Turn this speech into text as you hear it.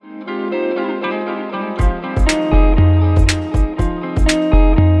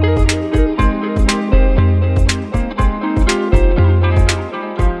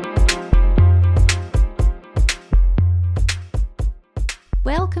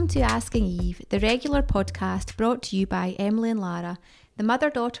Welcome to Asking Eve, the regular podcast brought to you by Emily and Lara, the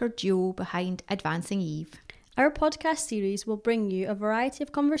mother-daughter duo behind Advancing Eve. Our podcast series will bring you a variety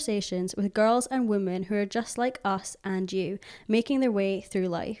of conversations with girls and women who are just like us and you, making their way through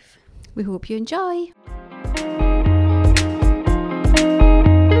life. We hope you enjoy.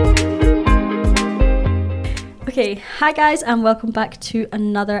 Okay, hi guys, and welcome back to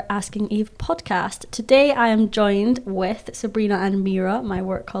another Asking Eve podcast. Today I am joined with Sabrina and Mira, my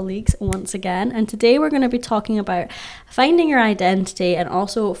work colleagues, once again. And today we're going to be talking about finding your identity and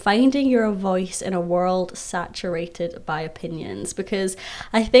also finding your voice in a world saturated by opinions. Because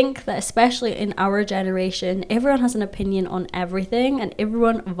I think that especially in our generation, everyone has an opinion on everything and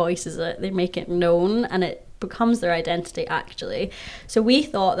everyone voices it. They make it known and it becomes their identity actually. So we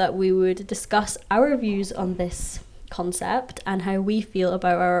thought that we would discuss our views on this concept and how we feel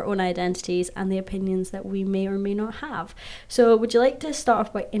about our own identities and the opinions that we may or may not have. So would you like to start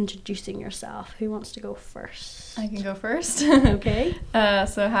off by introducing yourself? Who wants to go first? I can go first. Okay.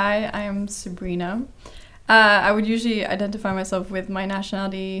 So hi, I am Sabrina. I would usually identify myself with my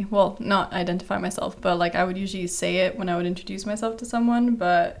nationality. Well, not identify myself, but like I would usually say it when I would introduce myself to someone.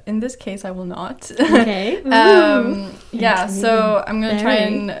 But in this case, I will not. Okay. Yeah, so I'm going to try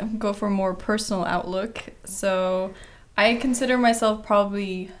and go for a more personal outlook. So I consider myself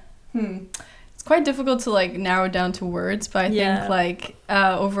probably... It's quite difficult to like narrow down to words, but I think like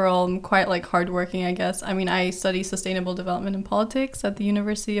overall I'm quite like hardworking, I guess. I mean, I study sustainable development and politics at the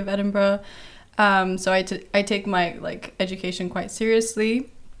University of Edinburgh. So I take my like education quite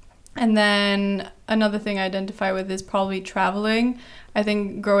seriously. And then another thing I identify with is probably traveling. I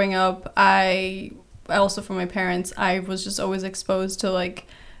think growing up, I also from my parents, I was just always exposed to like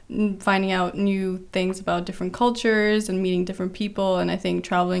finding out new things about different cultures and meeting different people. And I think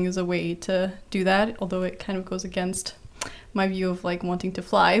traveling is a way to do that, although it kind of goes against my view of like wanting to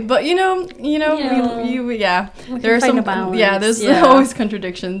fly. But there are some there's always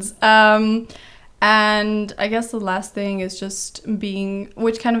contradictions. And I guess the last thing is just being,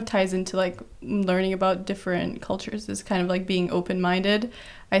 which kind of ties into like learning about different cultures, is kind of like being open-minded.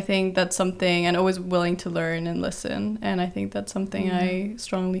 I think that's something, and always willing to learn and listen. And I think that's something I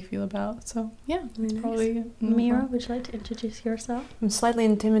strongly feel about. So yeah, nice. Probably. Mira, would you like to introduce yourself? I'm slightly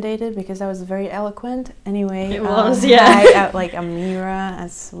intimidated because that was very eloquent. Anyway, it was, yeah. I'm Mira,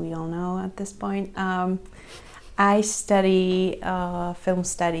 as we all know at this point. I study film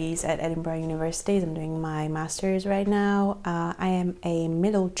studies at Edinburgh University. I'm doing my master's right now. I am a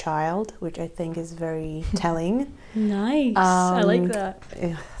middle child, which I think is very telling. Nice. I like that.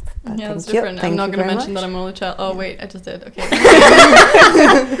 Yeah, that's different. I'm not going to mention that I'm an only child. Oh, wait, I just did. Okay.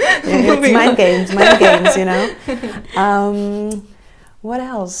 It's mind games, you know. What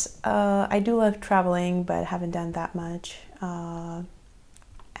else? I do love traveling, but haven't done that much.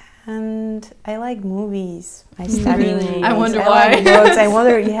 And I like movies. I study movies. I wonder why. Like books. I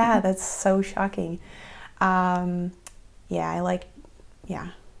wonder, that's so shocking.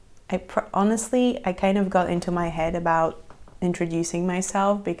 Honestly, I kind of got into my head about introducing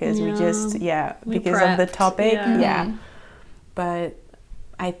myself because we prepped, of the topic. Yeah. But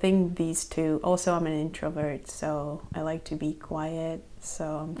I think these two, also I'm an introvert, so I like to be quiet.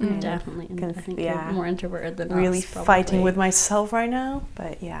 So I'm definitely you're more introverted than really us, probably. Fighting with myself right now.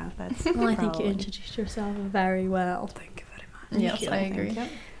 But yeah, that's well, I think you introduced yourself very well. Thank you very much. Yes, I agree.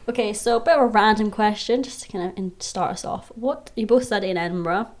 Okay, so a bit of a random question, just to kind of start us off. What you both study in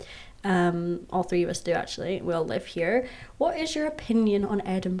Edinburgh? All three of us do actually. We all live here. What is your opinion on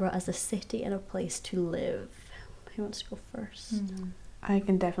Edinburgh as a city and a place to live? Who wants to go first? I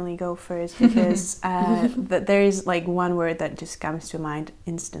can definitely go first because there is like one word that just comes to mind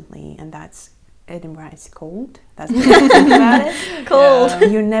instantly, and that's Edinburgh is cold. That's what I think about it. Cold. Yeah.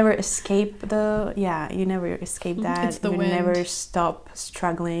 You never escape that. It's the you wind. never stop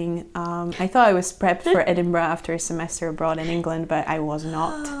struggling. I thought I was prepped for Edinburgh after a semester abroad in England, but I was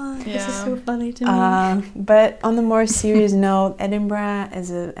not. This is so funny to me. But on the more serious note, Edinburgh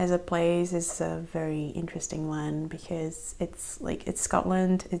as a place is a very interesting one because it's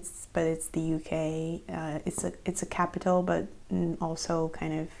Scotland. It's the UK. It's a capital, but also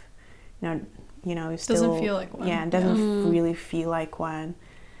kind of still doesn't feel like one. Yeah, it doesn't really feel like one.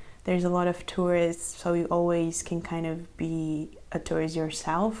 There's a lot of tourists, so you always can kind of be a tourist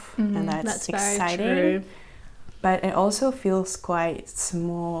yourself, and that's exciting. Very true. But it also feels quite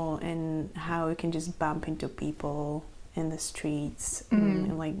small in how you can just bump into people in the streets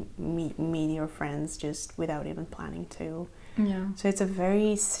and like meet your friends just without even planning to. Yeah. So it's a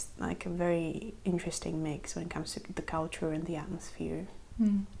very interesting mix when it comes to the culture and the atmosphere.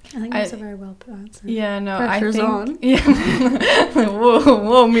 I think that's a very well put answer. Yeah, no, Pressure's on. Yeah.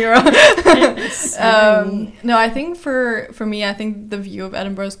 whoa, Mira. No, I think for me, I think the view of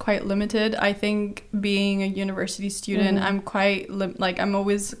Edinburgh is quite limited. I think being a university student, I'm quite I'm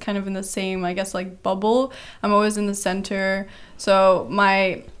always kind of in the same, I guess, like bubble. I'm always in the center. So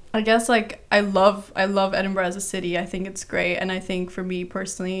I guess like I love Edinburgh as a city. I think it's great, and I think for me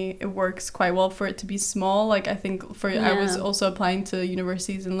personally it works quite well for it to be small. Like I think I was also applying to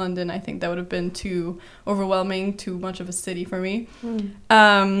universities in London. I think that would have been too overwhelming, too much of a city for me.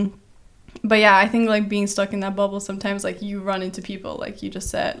 But yeah, I think like being stuck in that bubble, sometimes like you run into people like you just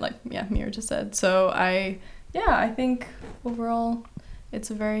said, like Mira just said. So I think overall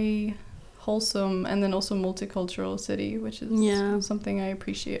it's a very wholesome and then also multicultural city, which is something I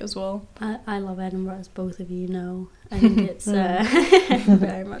appreciate as well. I love Edinburgh, as both of you know. I think it's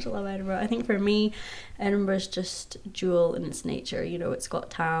very much love Edinburgh. I think for me, Edinburgh's just jewel in its nature. You know, it's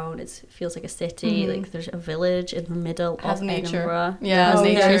got town, it feels like a city, like there's a village in the middle of nature. Edinburgh.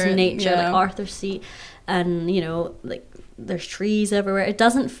 There's nature, like Arthur's Seat, and you know, like there's trees everywhere. It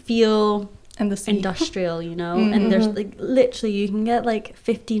doesn't feel industrial, you know, and there's like literally you can get like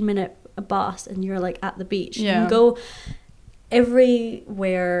 15-minute bus and you're like at the beach. You can go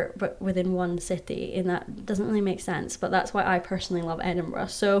everywhere but within one city, and that doesn't really make sense, but that's why I personally love Edinburgh.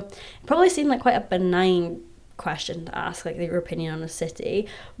 So it probably seemed like quite a benign question to ask, like your opinion on a city,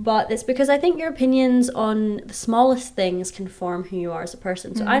 but it's because I think your opinions on the smallest things can form who you are as a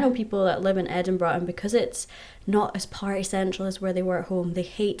person. So I know people that live in Edinburgh, and because it's not as party central as where they were at home, they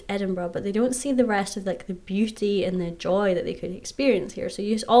hate Edinburgh, but they don't see the rest of like the beauty and the joy that they could experience here. So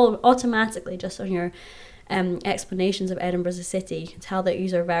you just automatically, just on your explanations of Edinburgh as a city, you can tell that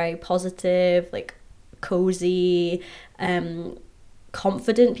you are very positive, like cozy,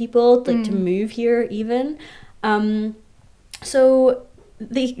 confident people, like to move here even. So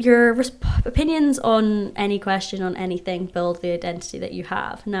your opinions on any question on anything build the identity that you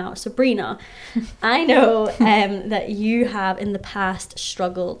have. Now, Sabrina, I know that you have in the past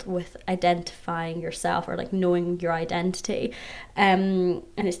struggled with identifying yourself, or like knowing your identity, and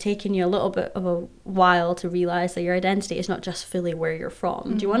it's taken you a little bit of a while to realize that your identity is not just fully where you're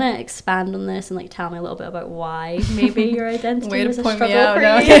from. Do you want to expand on this and like tell me a little bit about why maybe your identity was a struggle for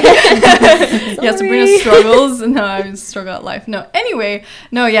you? Yeah, Sabrina struggles. No, I struggle at life. No, anyway.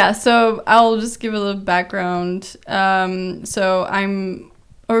 No, yeah, so I'll just give a little background. So I'm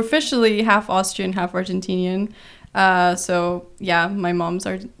officially half Austrian, half Argentinian. So yeah, my mom's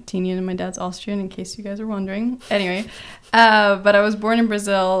Argentinian and my dad's Austrian, in case you guys are wondering. Anyway, but I was born in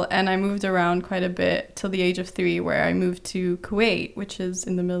Brazil, and I moved around quite a bit till the age of 3, where I moved to Kuwait, which is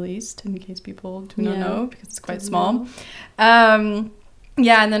in the Middle East, in case people do not know, because it's quite small.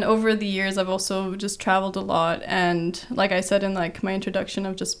 Yeah, and then over the years, I've also just traveled a lot. And like I said in like my introduction,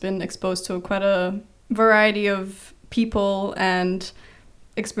 I've just been exposed to quite a variety of people and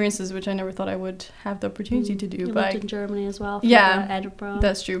experiences, which I never thought I would have the opportunity to do. You lived in Germany as well. Edinburgh.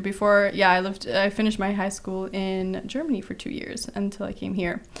 That's true. Before, I finished my high school in Germany for 2 years until I came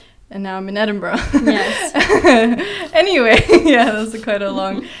here. And now I'm in Edinburgh. Yes. Anyway, yeah, that was quite a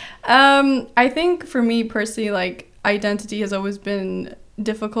long. I think for me personally, like, identity has always been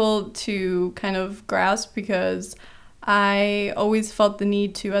difficult to kind of grasp, because I always felt the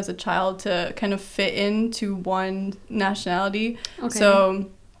need to, as a child, to kind of fit into one nationality. Okay. So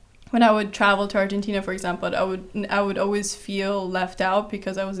when I would travel to Argentina, for example, I would always feel left out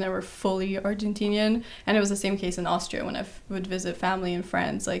because I was never fully Argentinian, and it was the same case in Austria when I would visit family and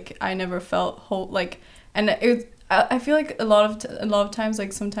friends. Like, I never felt whole, like, and I feel like a lot of times,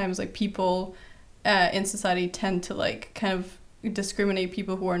 like, sometimes like people in society tend to like kind of discriminate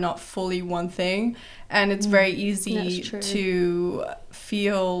people who are not fully one thing, and it's very easy to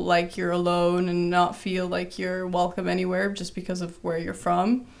feel like you're alone and not feel like you're welcome anywhere just because of where you're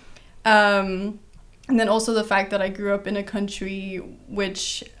from. And then also the fact that I grew up in a country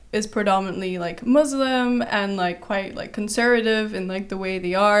which is predominantly like Muslim and like quite like conservative in like the way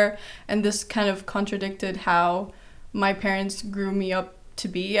they are, and this kind of contradicted how my parents grew me up to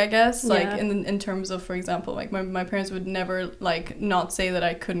be, I guess, like in terms of, for example, like my parents would never like not say that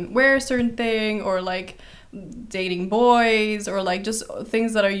I couldn't wear a certain thing, or like dating boys, or like just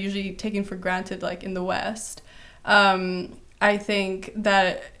things that are usually taken for granted like in the West. I think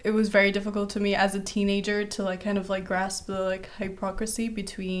that it was very difficult to me as a teenager to like kind of like grasp the like hypocrisy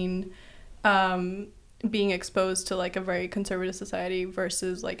between being exposed to like a very conservative society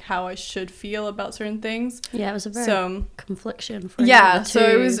versus like how I should feel about certain things. Yeah, it was a very confliction for so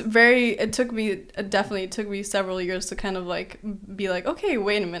it was it took me several years to kind of like be like, okay,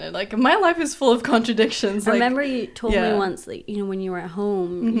 wait a minute, like my life is full of contradictions. I remember you told me once that, you know, when you were at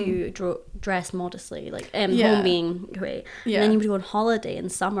home, you dress modestly, like home being great, and then you would go on holiday in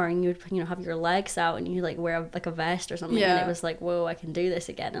summer and you would, you know, have your legs out and you like wear like a vest or something, and it was like, whoa, I can do this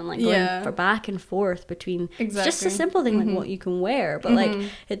again, and like going for back and forth between just a simple thing like what you can wear, but like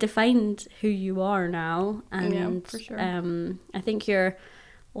it defined who you are now. And for sure. I think your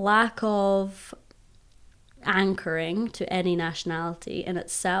lack of anchoring to any nationality in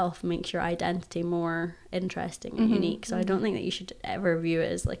itself makes your identity more interesting and unique, so I don't think that you should ever view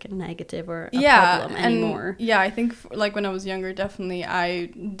it as like a negative or a problem anymore. I think like when I was younger, definitely I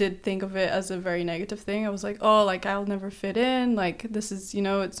did think of it as a very negative thing. I was like, oh, like I'll never fit in, like this is, you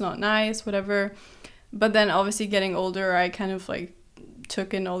know, it's not nice, whatever. But then obviously getting older, I kind of like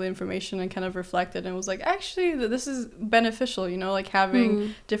took in all the information and kind of reflected and was like, actually this is beneficial, you know, like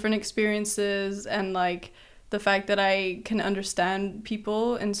having different experiences, and like the fact that I can understand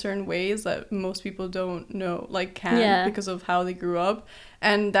people in certain ways that most people don't know, like because of how they grew up.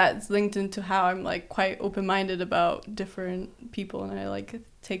 And that's linked into how I'm like quite open-minded about different people, and I like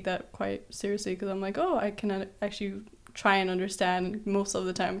take that quite seriously because I'm like, oh, I can actually try and understand. Most of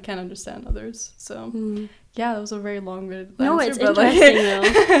the time can't understand others. So that was a very long-winded answer. No, it's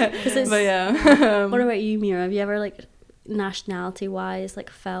interesting though. But what about you, Mira? Have you ever like nationality wise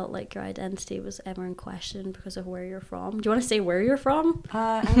like felt like your identity was ever in question because of where you're from? Do you want to say where you're from?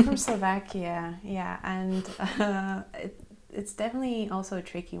 I'm from Slovakia, and it's definitely also a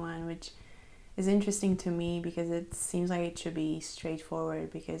tricky one, which is interesting to me because it seems like it should be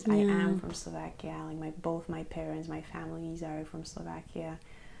straightforward because I am from Slovakia. Like both my parents, my families are from Slovakia,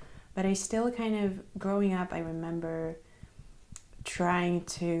 but I still kind of growing up, I remember trying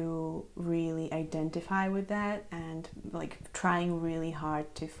to really identify with that and like trying really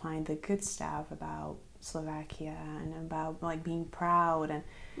hard to find the good stuff about Slovakia and about like being proud and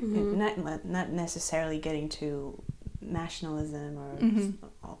not necessarily getting to nationalism or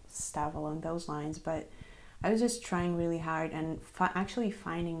stuff along those lines, but I was just trying really hard and actually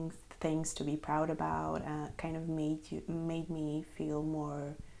finding things to be proud about kind of made me feel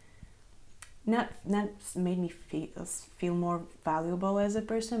more not made me feel more valuable as a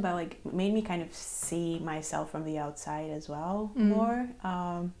person, but like made me kind of see myself from the outside as well more,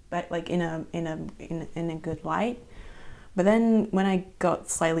 but like in a good light. But then when I got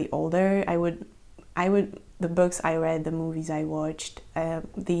slightly older, I would the books I read, the movies I watched,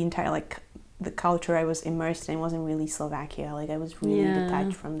 the entire like the culture I was immersed in wasn't really Slovakia. Like I was really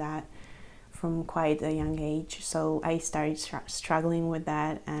detached from that from quite a young age. So I started struggling with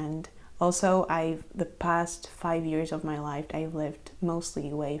that. And also, the past 5 years of my life, I've lived mostly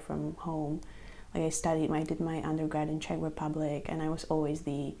away from home. Like I did my undergrad in Czech Republic, and I was always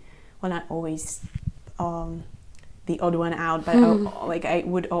not always the odd one out, but I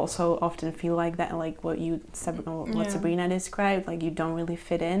would also often feel like that, like what Sabrina described, like you don't really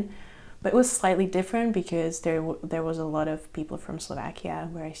fit in. But it was slightly different because there was a lot of people from Slovakia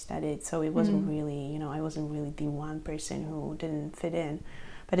where I studied, so it wasn't really, I wasn't really the one person who didn't fit in.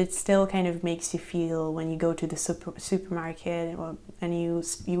 But it still kind of makes you feel when you go to the supermarket and you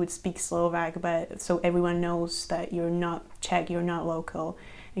would speak Slovak, but so everyone knows that you're not Czech, you're not local.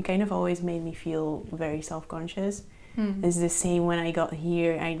 It kind of always made me feel very self-conscious. It's the same when I got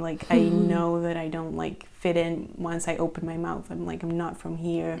here. I know that I don't like fit in once I open my mouth. I'm not from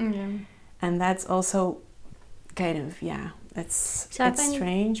here, and that's also kind of it's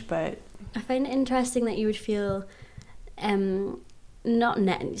strange. But I find it interesting that you would feel it's not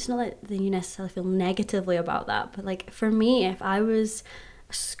like you necessarily feel negatively about that, but like for me, if I was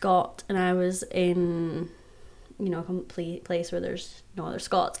a Scot and I was in a complete place where there's no other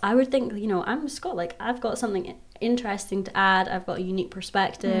Scots, I would think I'm a Scot, like I've got something interesting to add, I've got a unique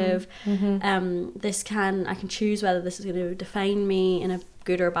perspective. I can choose whether this is going to define me in a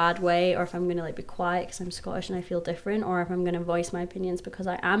good or bad way, or if I'm going to like be quiet because I'm Scottish and I feel different, or if I'm going to voice my opinions because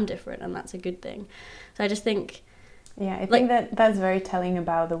I am different and that's a good thing. So I just think I think that's very telling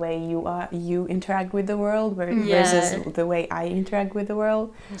about the way you interact with the world versus the way I interact with the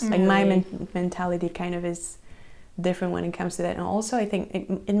world. Like my mentality kind of is different when it comes to that. And also I think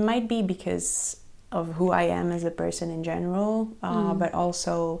it might be because of who I am as a person in general, but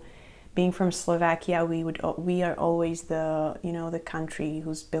also being from Slovakia, we are always the country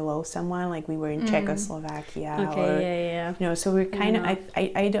who's below someone. Like we were in Czechoslovakia, so we're kind of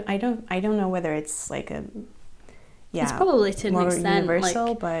I don't know whether it's like a it's probably to an more extent universal,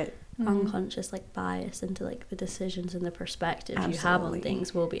 like, but unconscious like bias into like the decisions and the perspectives you have on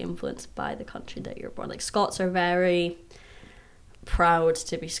things will be influenced by the country that you're born. Like Scots are very proud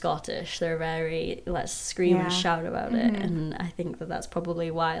to be Scottish. They're very let's scream and shout about it, and I think that that's probably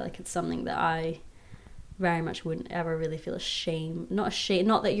why like it's something that I very much wouldn't ever really feel ashamed. Not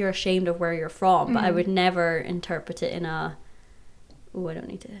that you're ashamed of where you're from, but I would never interpret it in a I don't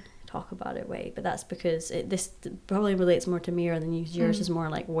need to talk about it way, but that's because this probably relates more to Mira than yours is more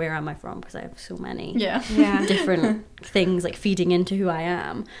like where am I from, because I have so many different things like feeding into who I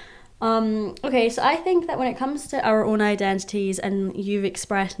am. Okay, so I think that when it comes to our own identities, and you've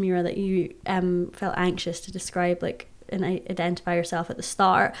expressed, Mira, that you felt anxious to describe like and identify yourself at the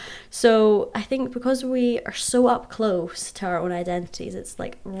start. So I think because we are so up close to our own identities, it's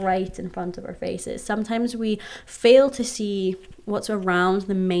like right in front of our faces. Sometimes we fail to see what's around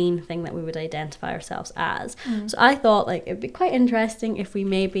the main thing that we would identify ourselves as. So I thought like it'd be quite interesting if we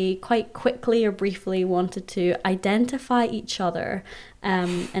maybe quite quickly or briefly wanted to identify each other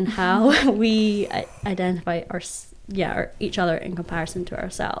and how we identify each other in comparison to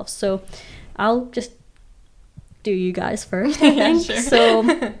ourselves. So I'll just do you guys first, I think. Sure.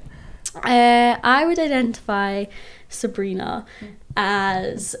 So I would identify Sabrina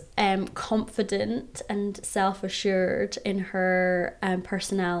as confident and self-assured in her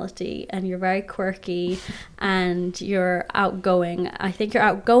personality, and you're very quirky and you're outgoing. I think you're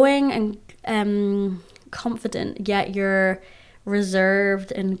outgoing and confident, yet you're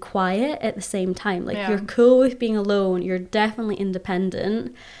reserved and quiet at the same time. Like you're cool with being alone, you're definitely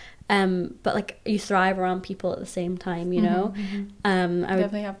independent, but like you thrive around people at the same time, you know. I would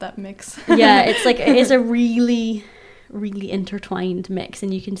definitely have that mix. It's like it's a really intertwined mix,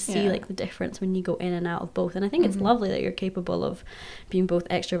 and you can see like the difference when you go in and out of both. And I think it's lovely that you're capable of being both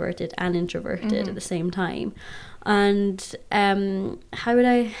extroverted and introverted at the same time. And how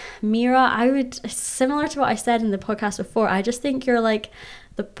would Mira, I would, similar to what I said in the podcast before, I just think you're like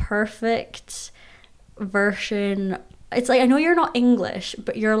the perfect version. It's like, I know you're not English,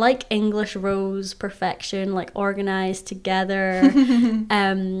 but you're like English Rose perfection, like organized together,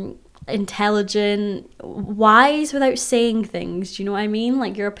 intelligent, wise without saying things. Do you know what I mean?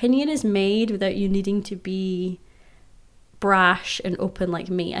 Like your opinion is made without you needing to be brash and open like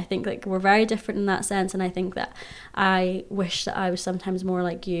me. I think like we're very different in that sense, and I think that I wish that I was sometimes more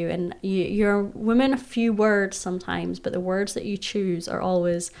like you. And you're a woman of few words sometimes, but the words that you choose are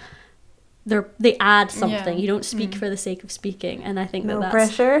always they add something. You don't speak for the sake of speaking, and I think that's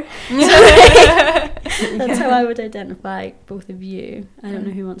pressure. That's how I would identify both of you. I don't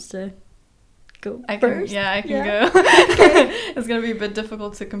know who wants to go first. I can go. It's gonna be a bit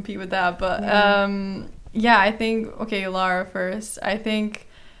difficult to compete with that, but I think Lara first. I think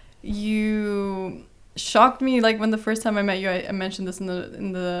you shocked me, like when the first time I met you, I mentioned this in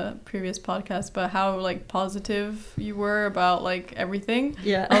the previous podcast, but how like positive you were about like everything.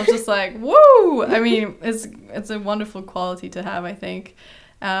 I was just like, whoa. I mean, it's a wonderful quality to have, I think.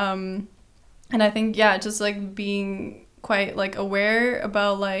 And I think just like being quite like aware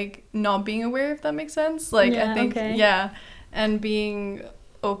about like not being aware, if that makes sense. Like I think and being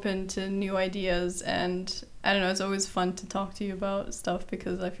open to new ideas, and I don't know, it's always fun to talk to you about stuff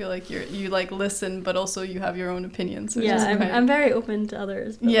because I feel like you like listen, but also you have your own opinions. I'm very open to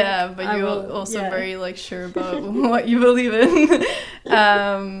others. But but you're also very like sure about what you believe in.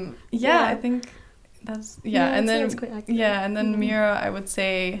 I think that's and then Mira, I would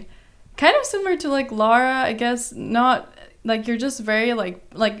say kind of similar to like Lara, I guess. Not like you're just very like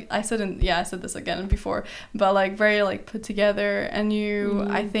I said I said this again before, but like very like put together, and you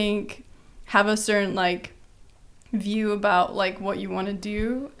I think have a certain like view about like what you want to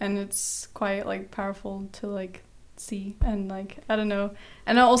do, and it's quite like powerful to like see, and like I don't know,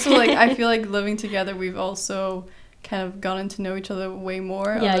 and also like I feel like living together we've also kind of gotten to know each other way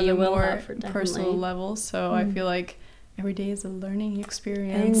more on a more personal level, so I feel like every day is a learning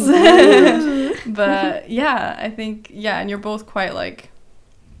experience. But I think and you're both quite like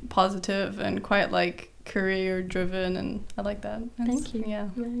positive and quite like career driven, and I like that. Thank you.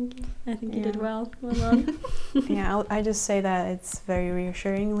 I think you did well done. I just say that it's very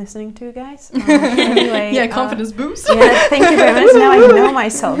reassuring listening to you guys. Anyway, confidence boost. Thank you very much. Now I know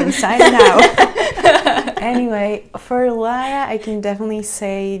myself inside and out. Anyway, for Lara, I can definitely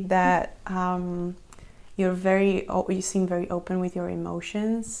say that you seem very open with your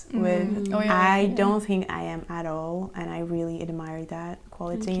emotions. I don't think I am at all, and I really admire that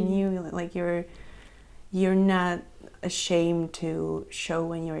quality in you. Like you're not ashamed to show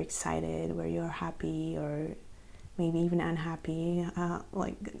when you're excited, where you're happy, or maybe even unhappy.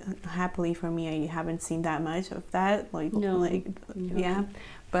 Like happily for me, I haven't seen that much of that. Yeah,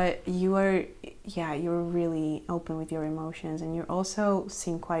 but you're really open with your emotions, and you also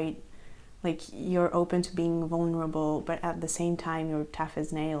seem quite like you're open to being vulnerable, but at the same time you're tough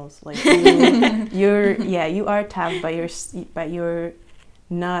as nails. Like you are tough, but you're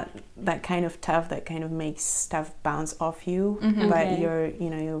not that kind of tough that kind of makes stuff bounce off you. But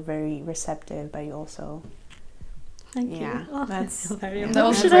you're very receptive, but you also. Thank you. Oh, that's very that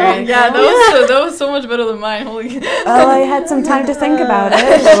was emotional. that was so much better than mine. Holy. Well, I had some time to think about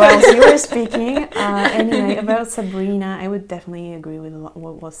it while you were speaking. Anyway, about Sabrina, I would definitely agree with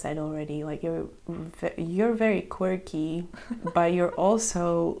what was said already. Like you're very quirky, but you're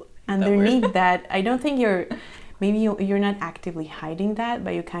also underneath that. I don't think you're not actively hiding that,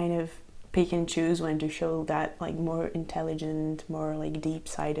 but you kind of pick and choose when to show that like more intelligent, more like deep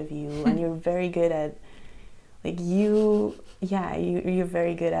side of you, and you're very good at. Like you're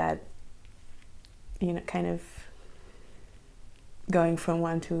very good at, kind of going from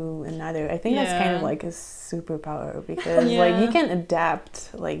one to another. I think that's kind of like a superpower because like you can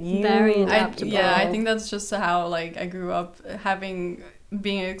adapt. Like you very adaptable. I think that's just how like I grew up being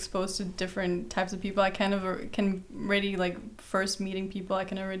exposed to different types of people. I kind of can already like first meeting people, I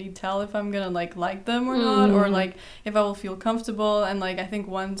can already tell if I'm gonna like them or not, or like if I will feel comfortable. And like I think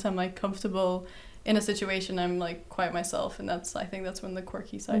once I'm like comfortable in a situation, I'm like quite myself, and I think that's when the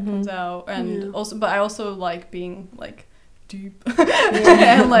quirky side comes out. And also, but I also like being like deep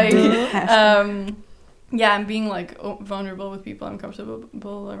and like and being like vulnerable with people I'm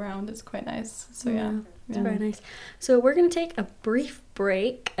comfortable around is quite nice. So it's very nice. So we're going to take a brief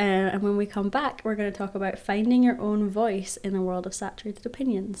break, and when we come back we're going to talk about finding your own voice in a world of saturated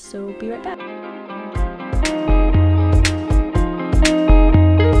opinions. So be right back.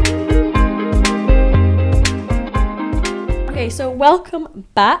 Okay, so welcome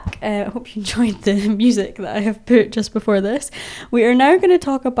back. I hope you enjoyed the music that I have put just before this. We are now going to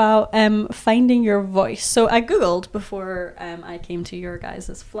talk about finding your voice. So I googled before I came to your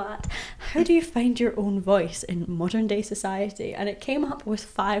guys' flat, how do you find your own voice in modern day society? And it came up with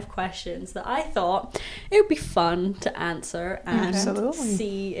 5 questions that I thought it would be fun to answer and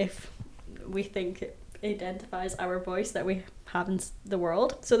see if we think it identifies our voice that we have in the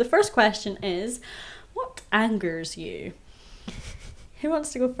world. So the first question is, what angers you? Who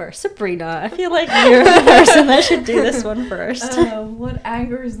wants to go first? Sabrina, I feel like you're the person that should do this one first. What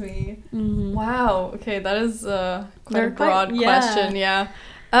angers me? Wow. Okay, that is quite a broad question.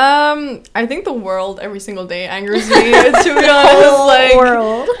 I think the world every single day angers me. To be honest, like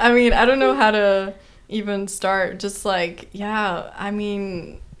world. I mean, I don't know how to even start. Just like I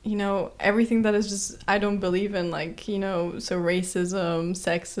mean. Everything that is just I don't believe in, like, so racism,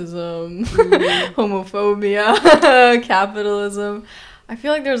 sexism, homophobia, capitalism. I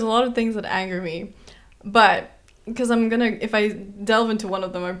feel like there's a lot of things that anger me, but because if I delve into one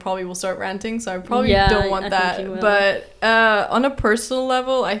of them, I probably will start ranting, so I probably don't want that. But on a personal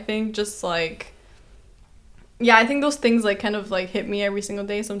level, I think just like I think those things like kind of like hit me every single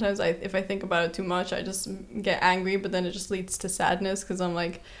day. Sometimes if I think about it too much, I just get angry, but then it just leads to sadness because I'm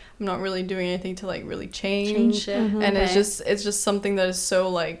not really doing anything to like really change it. And it's just something that is so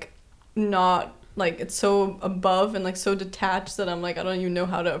like not like, it's so above and like so detached that I'm like, I don't even know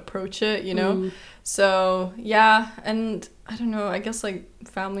how to approach it, So and I don't know, I guess like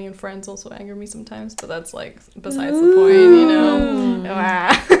family and friends also anger me sometimes, but that's like besides the point,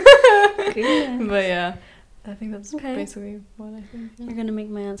 But I think that's basically what I think. You're going to make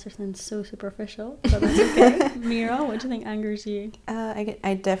my answer sound so superficial, but that's okay. Mira, what do you think angers you?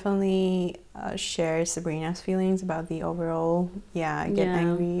 I definitely share Sabrina's feelings about the overall. I get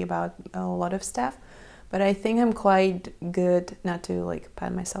angry about a lot of stuff, but I think I'm quite good, not to like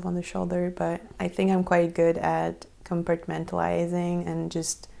pat myself on the shoulder, but I think I'm quite good at compartmentalizing and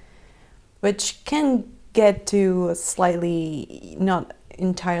just, which can get to a slightly not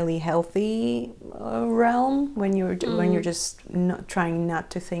entirely healthy realm when you're just not trying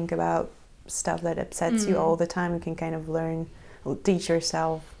not to think about stuff that upsets you all the time. You can kind of teach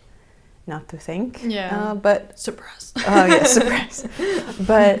yourself not to think. But suppress. Suppress.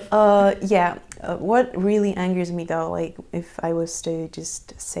 But what really angers me though, like if I was to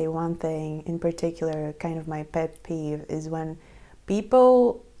just say one thing in particular, kind of my pet peeve is when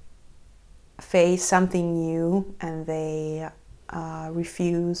people face something new and they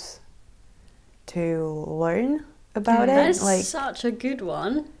refuse to learn about it. That is like such a good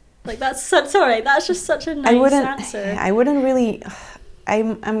one. Like that's just such a nice answer. I wouldn't really.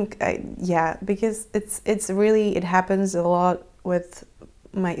 because it's really, it happens a lot with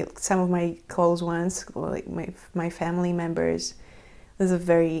some of my close ones, like my family members, there's a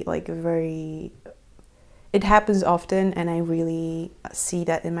very it happens often, and I really see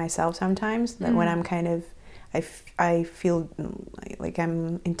that in myself sometimes, that when I'm kind of I feel like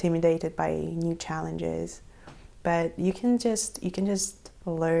I'm intimidated by new challenges, but you can just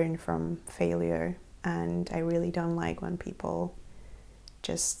learn from failure, and I really don't like when people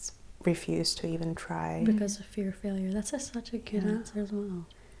just refuse to even try because of fear of failure. That's such a good answer as well.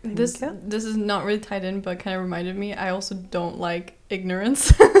 This is not really tied in, but kind of reminded me, I also don't like ignorance.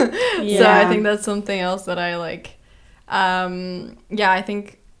 So I think that's something else that I like. I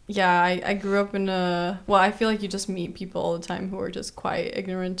think I grew up in I feel like you just meet people all the time who are just quite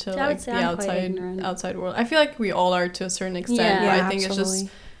ignorant to the outside world. I feel like we all are to a certain extent, but I think absolutely. It's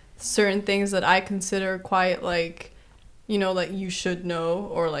just certain things that I consider quite like, you know, like you should know,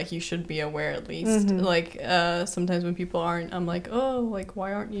 or like you should be aware at least. Like sometimes when people aren't, I'm like, oh, like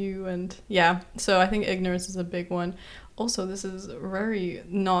why aren't you? And so I think ignorance is a big one. Also, this is very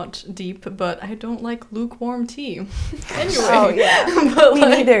not deep, but I don't like lukewarm tea. Anyway. Oh yeah, but me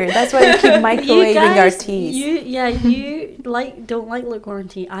neither. That's why we keep microwaving our teas. You don't like lukewarm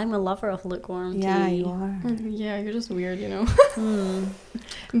tea. I'm a lover of lukewarm tea. Yeah, you are. Yeah, you're just weird, you know.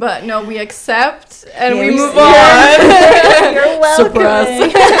 But no, we accept and we move on. You're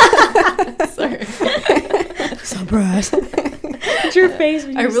welcome. Sorry. Surprise. Your face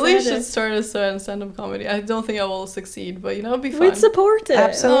when you I really said should start a stand-up comedy. I don't think I will succeed, but you know, it'd be fun. We'd support it.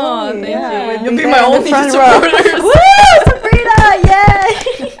 Absolutely. Oh, thank you. You'll be be my only supporters. Woo, Sabrina!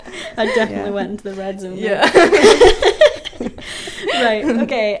 Yay! I definitely went into the red zone. Yeah. Right.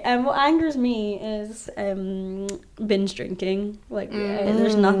 Okay. What angers me is binge drinking. Like,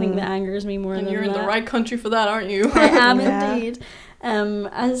 there's nothing that angers me more than that. And you're in the right country for that, aren't you? I am indeed.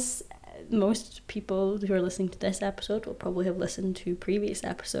 As most people who are listening to this episode will probably have listened to previous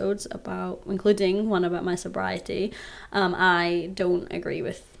episodes including one about my sobriety. I don't agree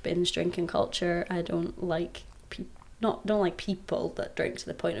with binge drinking culture. I don't like people that drink to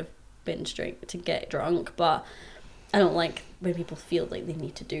the point of binge drink to get drunk, but I don't like when people feel like they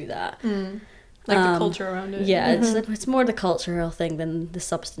need to do that. Like the culture around it. Yeah, it's more the cultural thing than the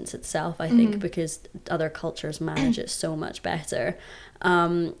substance itself, I think, because other cultures manage it so much better.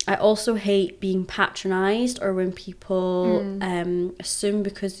 I also hate being patronized, or when people assume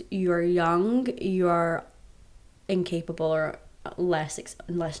because you're young, you are incapable or less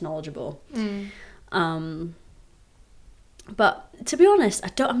knowledgeable. But to be honest,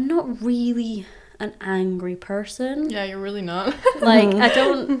 I'm not really an angry person. Yeah, you're really not. Like,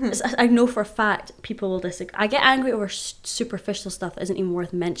 I know for a fact people will disagree. I get angry over superficial stuff that isn't even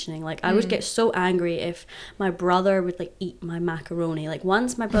worth mentioning. Like, I would get so angry if my brother would, like, eat my macaroni. Like,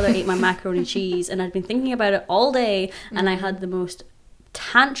 once my brother ate my macaroni cheese, and I'd been thinking about it all day, and I had the most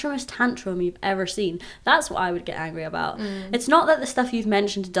tantrum you've ever seen. That's what I would get angry about. It's not that the stuff you've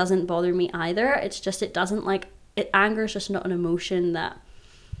mentioned doesn't bother me either. It's just anger is just not an emotion that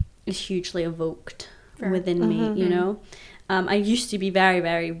is hugely evoked within me, you know. I used to be very,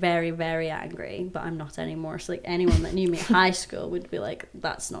 very, very, very angry, but I'm not anymore. So like anyone that knew me in high school would be like,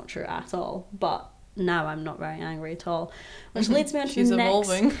 that's not true at all. But now I'm not very angry at all, which leads me on to She's the next.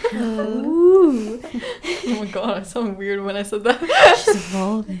 evolving. Ooh. Oh my god, I sound weird when I said that. She's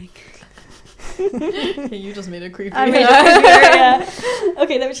evolving. Hey, you just made it creepy. I made it creepy, yeah.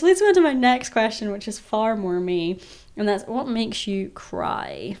 Okay, which leads me on to my next question, which is far more me, and that's, what makes you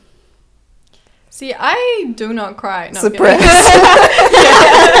cry? See, I do not cry. No, Surprise.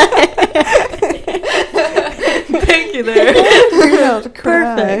 Thank you there.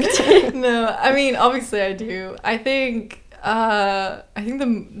 Perfect. No, I mean, obviously I do. I think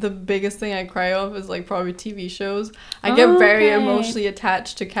the biggest thing I cry of is like probably TV shows. I get very emotionally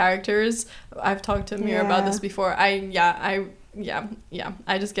attached to characters. I've talked to Mira about this before. I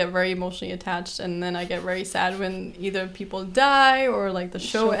just get very emotionally attached, and then I get very sad when either people die or like the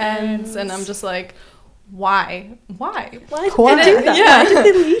show ends, and I'm just like, why do that? Yeah. Why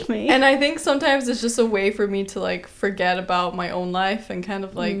did they leave me? And I think sometimes it's just a way for me to like forget about my own life, and kind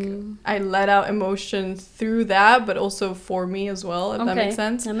of like I let out emotion through that, but also for me as well, if that makes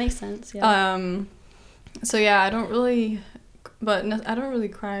sense. That makes sense, yeah. So yeah, I don't really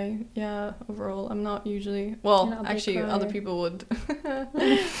cry. Yeah, overall, I'm not usually. Well, actually, other people would.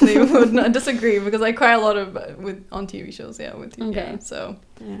 They would not disagree, because I cry a lot on TV shows. Yeah, with you. Okay. Yeah, so.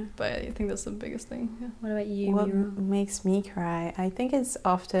 Yeah. But I think that's the biggest thing. Yeah. What about you? What makes me cry? I think it's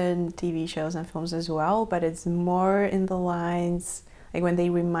often TV shows and films as well, but it's more in the lines like when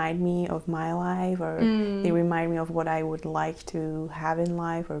they remind me of my life, or they remind me of what I would like to have in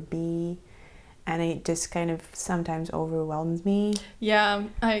life or be. and it just kind of sometimes overwhelms me. Yeah,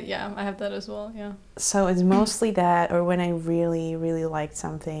 I have that as well. Yeah. So it's mostly that, or when I really, really like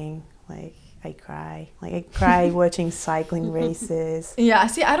something, like I cry. Like I cry watching cycling races. Yeah,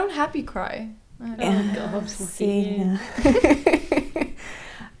 see, I don't happy cry. I don't God, see.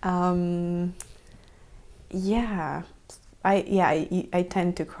 Yeah. I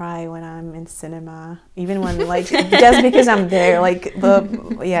tend to cry when I'm in cinema, even when like just because I'm there. Like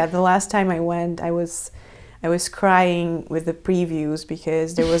the last time I went, I was crying with the previews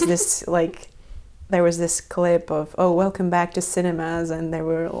because there was this clip of welcome back to cinemas, and there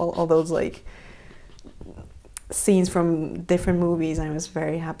were all those like scenes from different movies. I was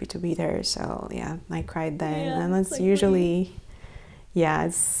very happy to be there, so yeah, I cried then, and that's like usually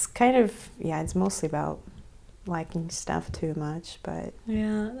it's mostly about liking stuff too much, but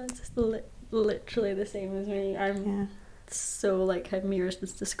that's just literally the same as me. I'm so like how Mira's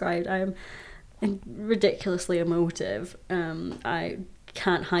just described. I'm ridiculously emotive. I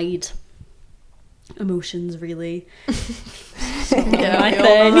can't hide emotions really. My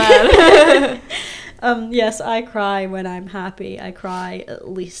thing. Yes, I cry when I'm happy. I cry at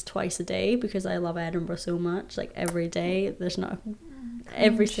least twice a day because I love Edinburgh so much. Like every day, there's not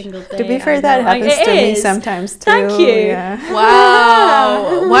every single day. To be fair, that happens to me sometimes too. Thank you. Yeah.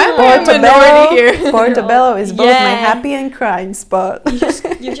 Wow. Why am I a minority here? Portobello is both my happy and crying spot.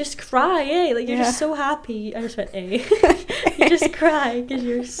 You just cry, eh? Like you're just so happy. I just went, eh? You just cry because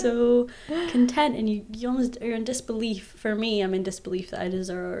you're so content, and you're in disbelief. For me, I'm in disbelief that I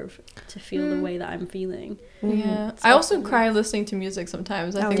deserve to feel the way that I'm feeling. Yeah, I also cry listening to music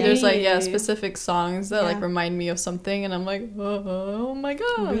sometimes. I think there's like specific songs that like remind me of something, and I'm like, oh my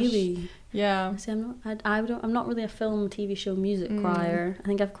gosh. Really? Yeah. See, I'm not really a film, TV show music crier. I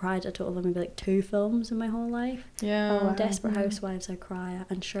think I've cried a total of maybe like 2 films in my whole life. Yeah. Desperate Housewives I cry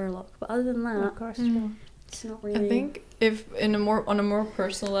at, and Sherlock. But other than that, of course, it's not really. I think if on a more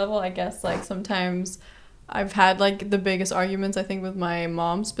personal level, I guess like sometimes I've had like the biggest arguments, I think, with my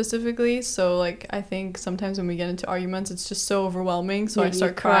mom specifically. So like I think sometimes when we get into arguments, it's just so overwhelming. So I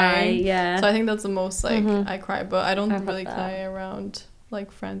start crying. Yeah. So I think that's the most like I cry, but I don't really cry around like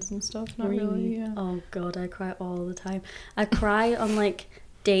friends and stuff. Not really. Yeah. Oh God, I cry all the time. I cry on like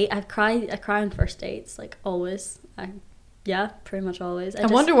I cry on first dates, like always. Pretty much always. I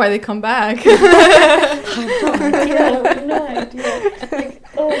wonder why they come back. No idea. Like,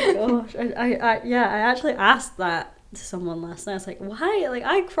 oh gosh, I actually asked that to someone last night. I was like, why? Like,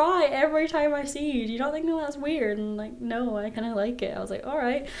 I cry every time I see you. Do you not think that's weird? And like, no, I kind of like it. I was like, all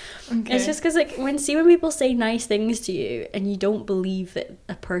right. Okay. It's just because like when people say nice things to you and you don't believe that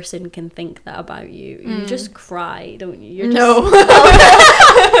a person can think that about you, you just cry, don't you? You're just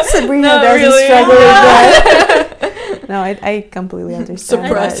Sabrina doesn't struggle with that. No, I completely understand.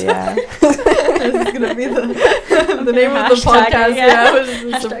 Suppress. That, This is gonna be the name of the podcast.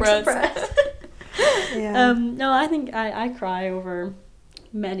 Yeah, suppress. Yeah. No, I think I cry over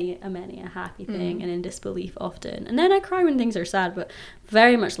many a happy thing and in disbelief often, and then I cry when things are sad, but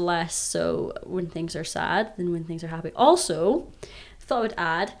very much less so when things are sad than when things are happy. Also, thought I would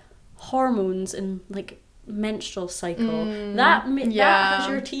add hormones and like menstrual cycle. That has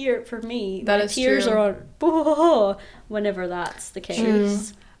your tear for me. That is tears true. are on whenever that's the case. True.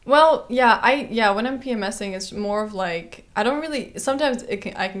 Well, when I'm PMSing, it's more of like I don't really. Sometimes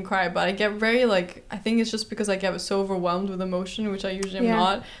I can cry, but I get very like I think it's just because I get so overwhelmed with emotion, which I usually am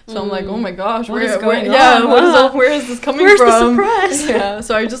not. So I'm like, oh my gosh, where is this coming from? The surprise? Yeah,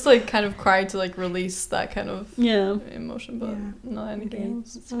 so I just like kind of cry to like release that kind of emotion, but not anything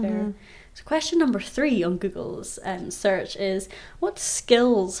else. That's fair. So question number 3 on Google's search is, what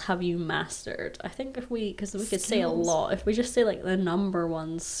skills have you mastered? I think because we could say a lot. If we just say like the number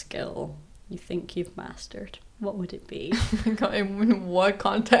 1 skill you think you've mastered, what would it be? In what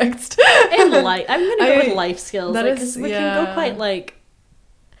context? In life. I'm going to go with life skills. Because we can go quite like,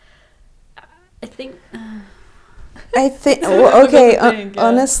 I think...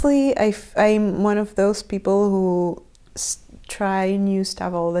 honestly, I'm one of those people who try new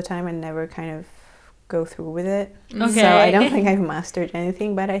stuff all the time and never kind of go through with it. Okay. So I don't think I've mastered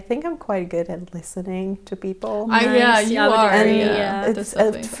anything, but I think I'm quite good at listening to people. Nice. You are.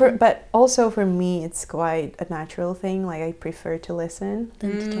 And but also for me, it's quite a natural thing. Like I prefer to listen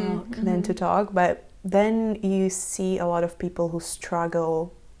than to talk. But then you see a lot of people who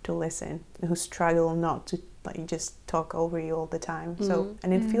struggle to listen, who struggle not to like just talk over you all the time. So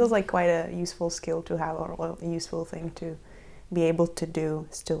and it feels like quite a useful skill to have, or a useful thing to be able to do,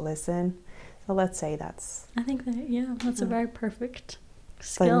 is to listen. So let's say that's... I think that's a very perfect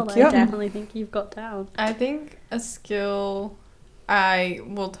skill that you. I definitely think you've got down. I think a skill I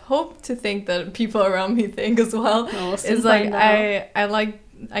would hope to think that people around me think as well, Awesome. is like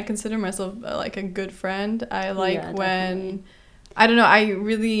I consider myself like a good friend. I like when definitely. I don't know, I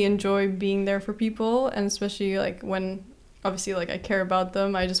really enjoy being there for people, and especially like when obviously like I care about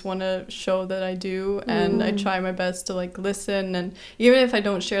them, I just want to show that I do, and I try my best to like listen, and even if I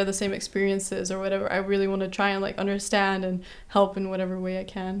don't share the same experiences or whatever, I really want to try and like understand and help in whatever way I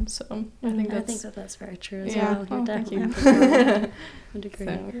can. So I think that's very true as Yeah. well. You're Oh, thank definitely you. would agree.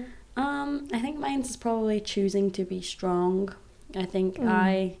 So, I think mine's is probably choosing to be strong. I think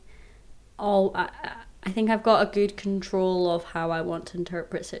I think I've got a good control of how I want to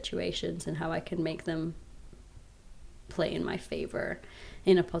interpret situations and how I can make them play in my favor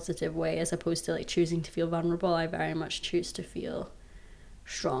in a positive way, as opposed to like choosing to feel vulnerable. I very much choose to feel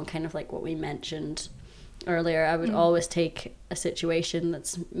strong, kind of like what we mentioned earlier. I would always take a situation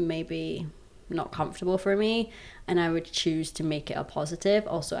that's maybe not comfortable for me, and I would choose to make it a positive.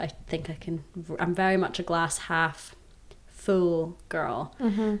 Also, I think I'm very much a glass half full girl,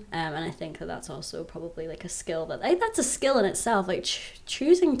 and I think that's also probably like a skill that's a skill in itself, like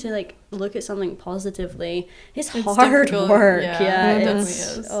choosing to like look at something positively. It's hard difficult. work. Yeah, it definitely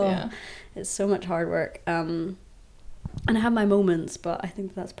it's, is. It's so much hard work, and I have my moments, but I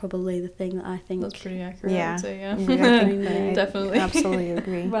think that's probably the thing that I think That's pretty accurate. Yeah. I would say, yeah. I think that Definitely. I absolutely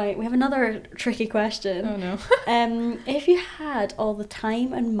agree. Right, we have another tricky question. Oh no. If you had all the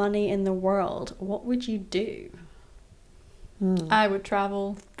time and money in the world, what would you do? I would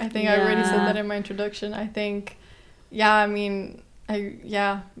travel. I think I already said Yeah. that in my introduction. I think, I mean,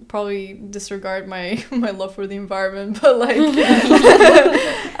 probably disregard my love for the environment, but like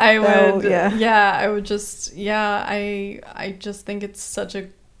I would I would just I just think it's such a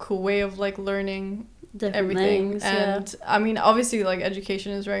cool way of like learning Different everything. things, And I mean, obviously like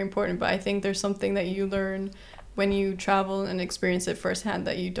education is very important, but I think there's something that you learn when you travel and experience it firsthand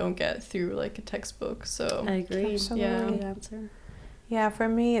that you don't get through like a textbook. So I agree. Absolutely. Yeah. Good answer. Yeah, for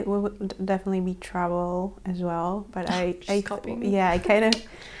me it would definitely be travel as well. But I copying me. yeah,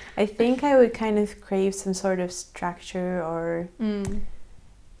 I think I would kind of crave some sort of structure, or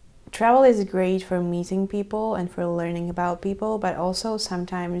travel is great for meeting people and for learning about people, but also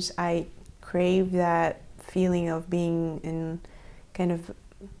sometimes I crave that feeling of being in kind of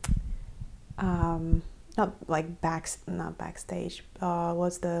not backstage.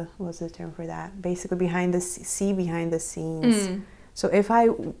 What's the term for that? Basically, behind the scenes. So if I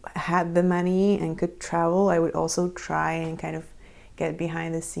had the money and could travel, I would also try and kind of get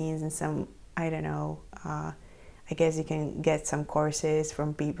behind the scenes in some, I don't know. I guess you can get some courses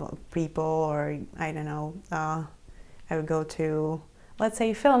from people, or I don't know. I would go to, let's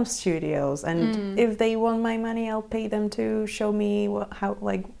say, film studios, and if they want my money, I'll pay them to show me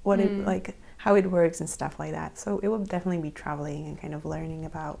how it works and stuff like that. So it would definitely be traveling and kind of learning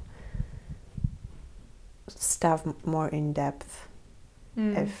about stuff more in depth.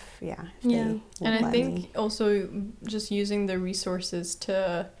 If they and I let think me. also just using the resources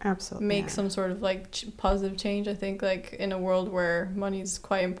to make some sort of like positive change. I think like in a world where money is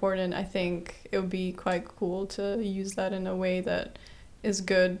quite important, I think it would be quite cool to use that in a way that is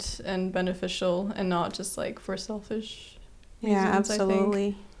good and beneficial, and not just like for selfish reasons.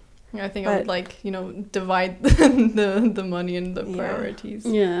 Absolutely. I think I would like, divide the money and the priorities.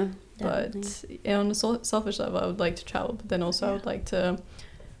 Yeah. But on a selfish level, I would like to travel, but then also I would like to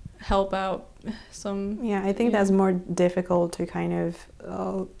help out some. Yeah, I think that's more difficult to kind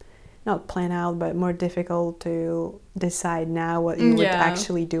of not plan out, but more difficult to decide now what you would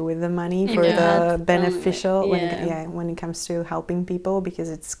actually do with the money for the beneficial when it comes to helping people, because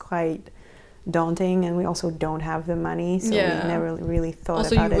it's quite daunting, and we also don't have the money, so we never really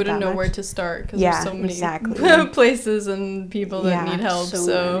thought about it. Also, you wouldn't know where to start, because there's so many places and people that need help,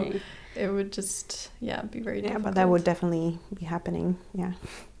 so it would just be very difficult. But that would definitely be happening.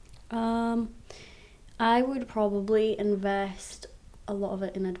 I would probably invest a lot of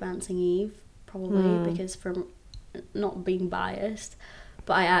it in Advancing Eve, probably, because from not being biased,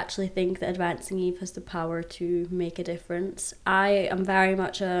 but I actually think that Advancing Eve has the power to make a difference. I am very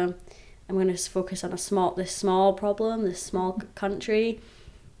much I'm going to focus on this small problem, this small country,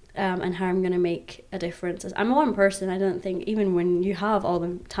 and how I'm going to make a difference. I'm one person. I don't think, even when you have all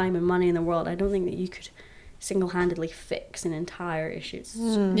the time and money in the world, I don't think that you could single-handedly fix an entire issue.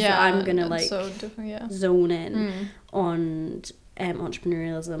 So I'm going to zone in on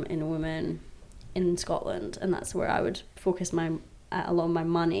entrepreneurialism in women in Scotland, and that's where I would focus a lot of my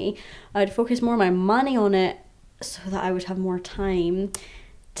money. I would focus more of my money on it so that I would have more time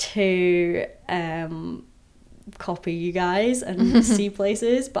to copy you guys and see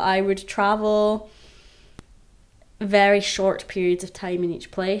places. But I would travel very short periods of time in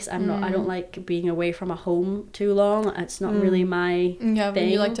each place. I don't like being away from a home too long. It's not really my thing.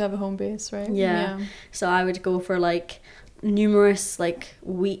 You like to have a home base, right? Yeah. So I would go for like numerous like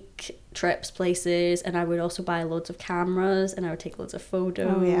week trips places, and I would also buy loads of cameras, and I would take loads of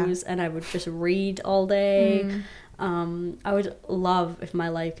photos, and I would just read all day. I would love if my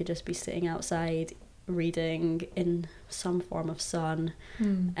life could just be sitting outside reading in some form of sun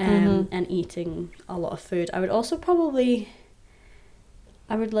and eating a lot of food. I would also probably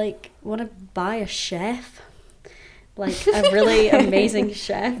like want to buy a chef, like a really amazing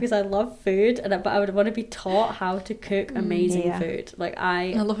chef, because I love food, but I would want to be taught how to cook amazing food. Like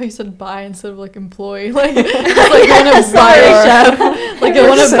I love how you said buy instead of like employ. Like it's like you want to buy a chef. Like I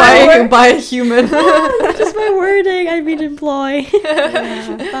want to buy a human. Just my wording. I mean employ.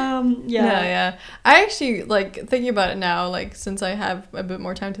 Yeah. I actually like thinking about it now. Like since I have a bit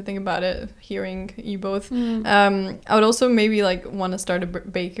more time to think about it, hearing you both, I would also maybe like want to start a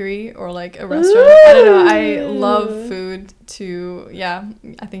bakery or like a restaurant. I don't know. I love food too.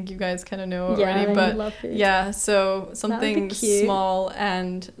 I think you guys kind of know already, but love food. So something small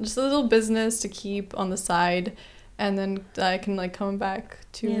and just a little business to keep on the side, and then I can like come back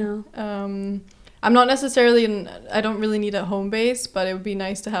to I'm not necessarily I don't really need a home base, but it would be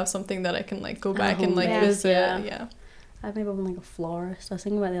nice to have something that I can like go back and like visit. I've maybe been like a florist. I was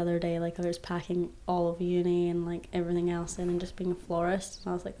thinking about it the other day, like I was packing all of uni and like everything else in and just being a florist. And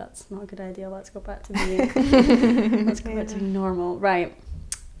I was like, that's not a good idea. Let's go back to being let's go back to being normal. Right.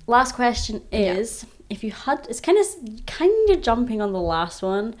 Last question is if you had, it's kind of jumping on the last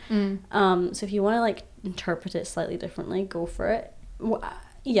one. So if you want to like interpret it slightly differently, go for it.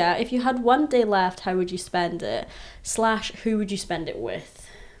 If you had one day left, how would you spend it? / who would you spend it with?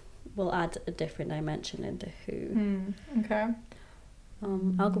 We'll add a different dimension into who. Okay.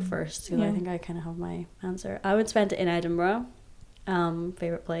 I'll go first because I think I kind of have my answer. I would spend it in Edinburgh,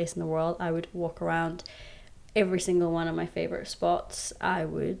 favorite place in the world. I would walk around every single one of my favorite spots. I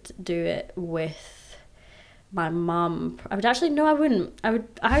would do it with my mum. I would actually no, I wouldn't.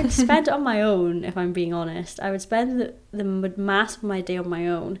 I'd spend it on my own if I'm being honest. I would spend the mass of my day on my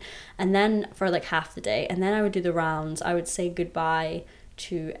own, and then for like half the day, and then I would do the rounds. I would say goodbye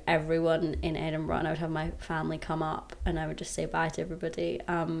to everyone in Edinburgh, and I would have my family come up and I would just say bye to everybody.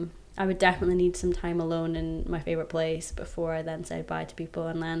 I would definitely need some time alone in my favourite place before I then said bye to people,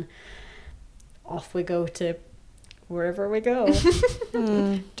 and then off we go to wherever we go.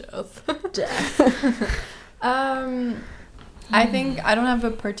 Death. I think I don't have a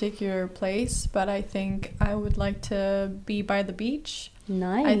particular place, but I think I would like to be by the beach.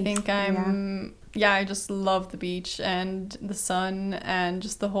 Nice. I think I just love the beach and the sun and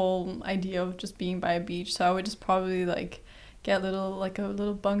just the whole idea of just being by a beach. So I would just probably like get a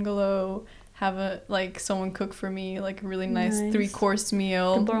little bungalow, have someone cook for me like a really nice 3-course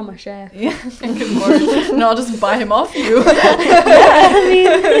meal. You can borrow my chef. Yeah, and I'll just buy him off you.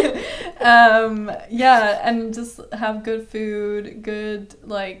 And just have good food, good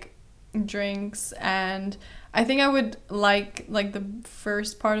like drinks, and I think I would like the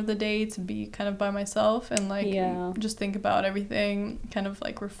first part of the day to be kind of by myself and just think about everything, kind of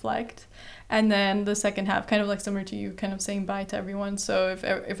like reflect, and then the second half kind of like similar to you, kind of saying bye to everyone. So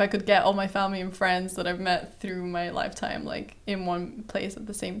if I could get all my family and friends that I've met through my lifetime like in one place at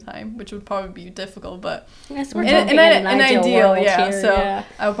the same time, which would probably be difficult, but in an ideal so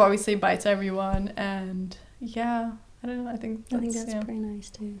I would probably say bye to everyone, and I don't know, I think that's pretty nice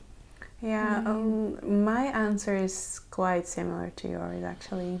too. My answer is quite similar to yours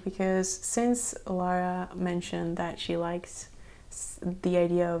actually, because since Lara mentioned that she likes the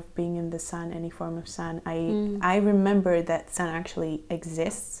idea of being in the sun, any form of sun, I remember that sun actually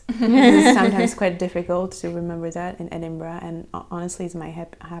exists. It's sometimes quite difficult to remember that in Edinburgh, and honestly it's my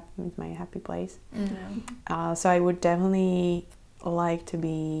happy place. So I would definitely like to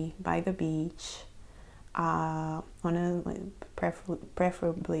be by the beach, on a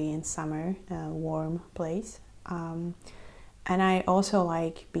preferably in summer, warm place, and I also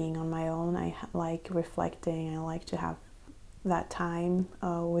like being on my own. I like reflecting. I like to have that time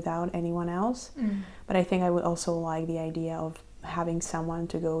without anyone else, but I think I would also like the idea of having someone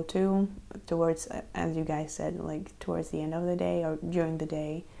to go to towards, as you guys said, like towards the end of the day or during the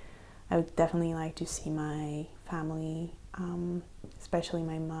day. I would definitely like to see my family, especially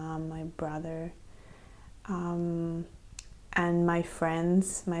my mom, my brother, and my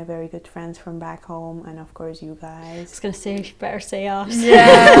friends, my very good friends from back home, and of course you guys. I was gonna say you better say us.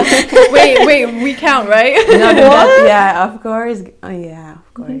 Yeah. wait, we count, right? Of course.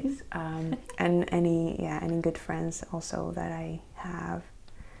 Of course. And any good friends also that I have.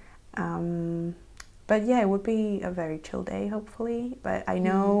 but yeah, it would be a very chill day, hopefully. But I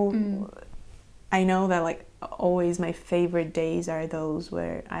know that like always my favorite days are those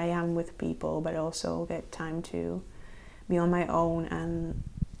where I am with people, but also get time to be on my own. And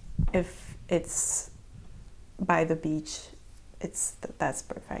if it's by the beach, that's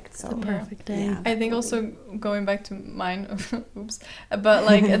perfect. So the perfect day. Yeah. I think also going back to mine, oops, but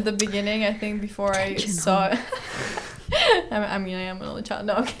like at the beginning, I think before I saw it, I mean, I am an only child.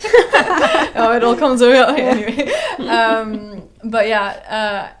 No, okay. Oh, it all comes out anyway. But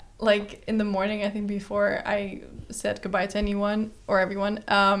yeah, like in the morning, I think before I said goodbye to anyone or everyone,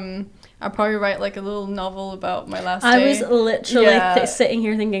 I'll probably write like a little novel about my last day. I was literally sitting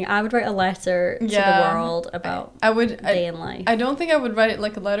here thinking I would write a letter to the world about day in life. I don't think I would write it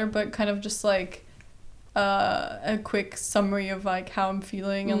like a letter, but kind of just like a quick summary of like how I'm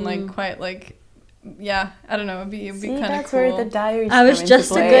feeling and like quite like, yeah, I don't know, it'd be kind of cool. That's where the diary. I was just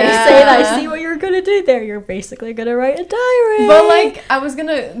going to say that. I see what you're going to do there. You're basically going to write a diary. But like I was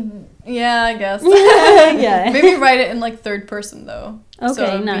gonna, yeah, I guess. Yeah. Maybe write it in like third person though. Okay, so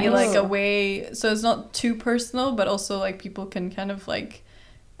it'd nice. be like a way, so it's not too personal, but also like people can kind of like,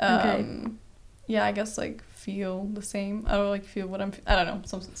 yeah, I guess like feel the same. I don't like feel what I'm. I don't know.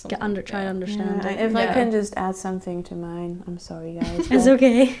 Something. Try to understand it. If I can just add something to mine, I'm sorry guys. It's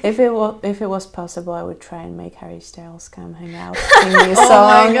okay. If it was possible, I would try and make Harry Styles come hang out, sing me a song.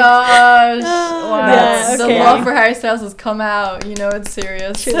 Oh my gosh! Wow, yeah, okay. The love for Harry Styles has come out. You know it's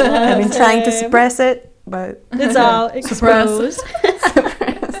serious. I've been trying to suppress it, but it's all exposed.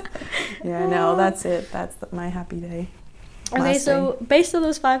 Yeah, no, that's it. That's my happy day. Okay, so based on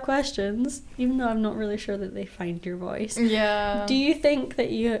those 5 questions, even though I'm not really sure that they find your voice, yeah, do you think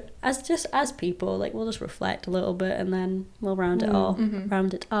that you, as people, like we'll just reflect a little bit and then we'll round it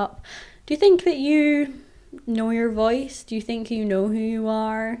up. Do you think that you know your voice? Do you think you know who you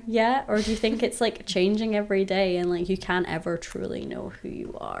are yet, or do you think it's like changing every day and like you can't ever truly know who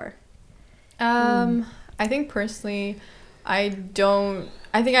you are? I think personally, I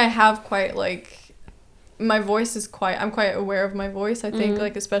think I have quite like. My voice is I'm quite aware of my voice. I think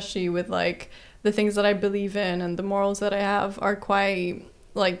like especially with like the things that I believe in and the morals that I have are quite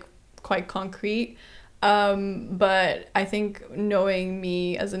concrete. But I think knowing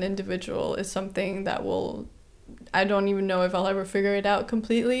me as an individual is something that I don't even know if I'll ever figure it out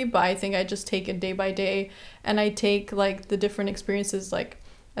completely, but I think I just take it day by day, and I take like the different experiences, like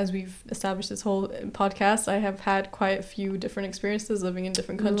as we've established this whole podcast, I have had quite a few different experiences living in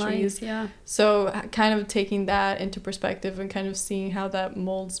different countries. Life, yeah. So kind of taking that into perspective and kind of seeing how that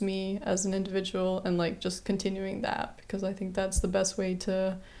molds me as an individual and like just continuing that, because I think that's the best way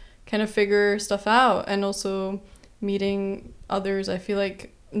to kind of figure stuff out. And also meeting others, I feel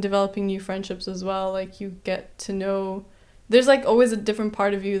like developing new friendships as well. Like you get to know, there's like always a different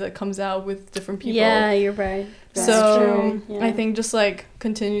part of you that comes out with different people. Yeah, you're right. So yeah. I think just like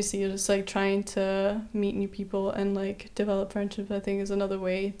continuously just like trying to meet new people and like develop friendships, I think is another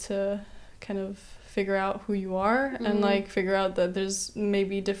way to kind of figure out who you are and like figure out that there's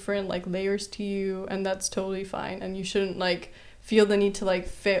maybe different like layers to you, and that's totally fine, and you shouldn't like feel the need to like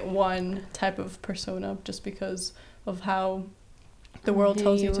fit one type of persona just because of how the world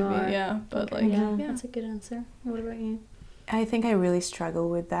tells you to be. Yeah, but okay. like yeah, that's a good answer. What about you? I think I really struggle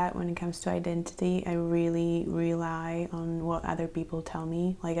with that when it comes to identity. I really rely on what other people tell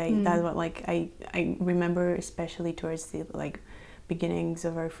me. Like that's what like I remember, especially towards the like beginnings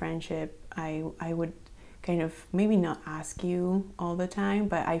of our friendship, I would kind of maybe not ask you all the time,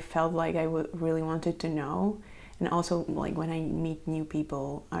 but I felt like I really wanted to know. And also like when I meet new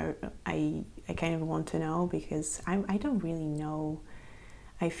people, I kind of want to know, because I don't really know.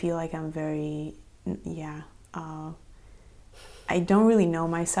 I feel like I'm very I don't really know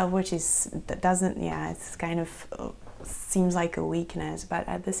myself, which is it's kind of seems like a weakness, but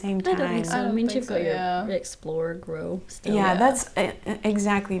at the same time, I don't think so. I mean, you've got your explore, grow still. Yeah, that's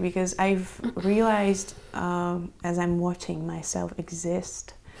exactly, because I've realized as I'm watching myself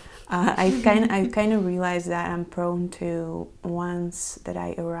exist, I've kind of realized that I'm prone to, once that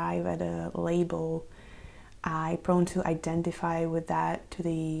I arrive at a label, I'm prone to identify with that to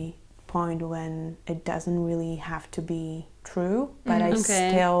the point when it doesn't really have to be true, but I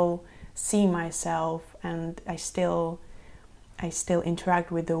still see myself, and I still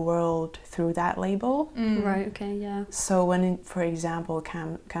interact with the world through that label. Right. Okay. Yeah. So when it, for example,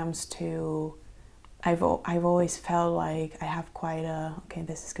 comes to, I've always felt like I have quite a,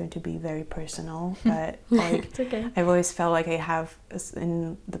 this is going to be very personal, but like It's okay. I've always felt like I have,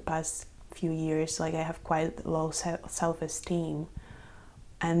 in the past few years, like I have quite low self-esteem.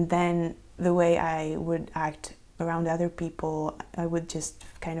 And then the way I would act around other people, I would just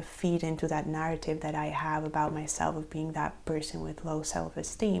kind of feed into that narrative that I have about myself of being that person with low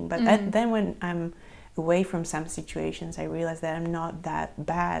self-esteem. But then when I'm away from some situations, I realize that I'm not that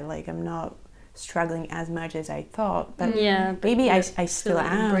bad. Like, I'm not struggling as much as I thought. But maybe I still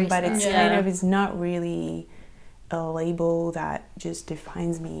am, but it's kind of, it's not really a label that just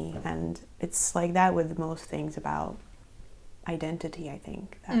defines me. And it's like that with most things about identity, I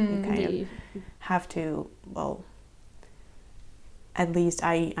think, that you kind of have to, well, at least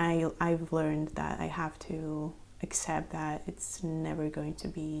I've learned that I have to accept that it's never going to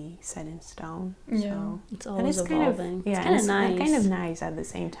be set in stone. So it's always evolving. It's kind of nice at the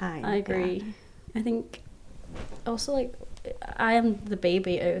same time. I agree. I think also, like, I am the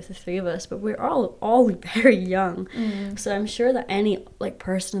baby out of the three of us, but we're all very young. So I'm sure that any like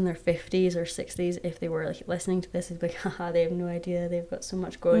person in their 50s or 60s, if they were like listening to this, is like, haha, they have no idea, they've got so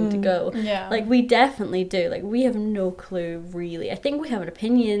much growing to go. Like, we definitely do. Like, we have no clue, really. I think we have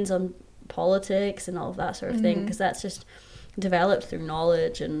opinions on politics and all of that sort of thing, because that's just developed through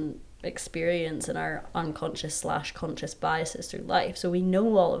knowledge and experience and our unconscious / conscious biases through life. So we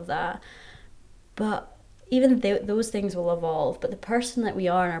know all of that, but even those things will evolve, but the person that we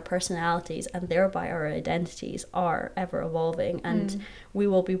are and our personalities and thereby our identities are ever evolving, and we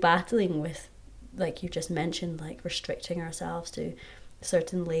will be battling with, like you just mentioned, like restricting ourselves to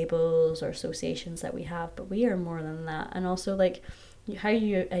certain labels or associations that we have, but we are more than that. And also, like, how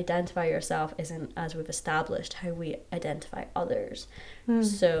you identify yourself isn't, as we've established, how we identify others.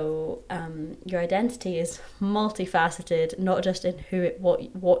 So your identity is multifaceted, not just in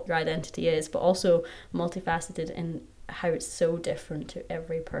what your identity is, but also multifaceted in how it's so different to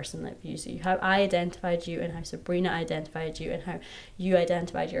every person that views you. How I identified you and how Sabrina identified you and how you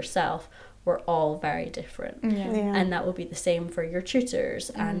identified yourself were all very different. And that will be the same for your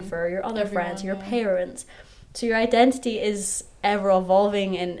tutors and for your other friends, your parents. So your identity is ever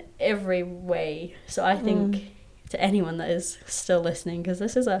evolving in every way. So I think to anyone that is still listening, because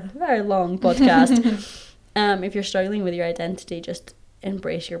this is a very long podcast, if you're struggling with your identity, just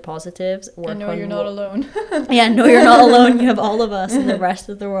embrace your positives. Know you're not alone. Know you're not alone. You have all of us, and the rest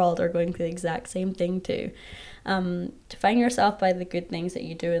of the world are going through the exact same thing too. Define yourself by the good things that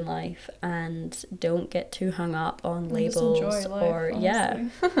you do in life, and don't get too hung up on labels. Just enjoy life,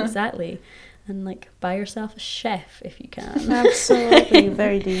 honestly. Exactly. And like, buy yourself a chef if you can. Absolutely.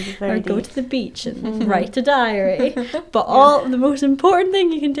 Very deep. Very deep. Go to the beach and write a diary. But the most important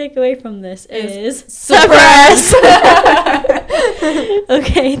thing you can take away from this is suppress.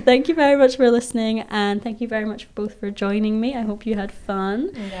 Okay, thank you very much for listening, and thank you very much both for joining me. I hope you had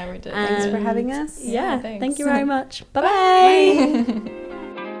fun. Yeah, we did. Thanks for having us. Yeah, thanks. thank you very much. Bye-bye. Bye.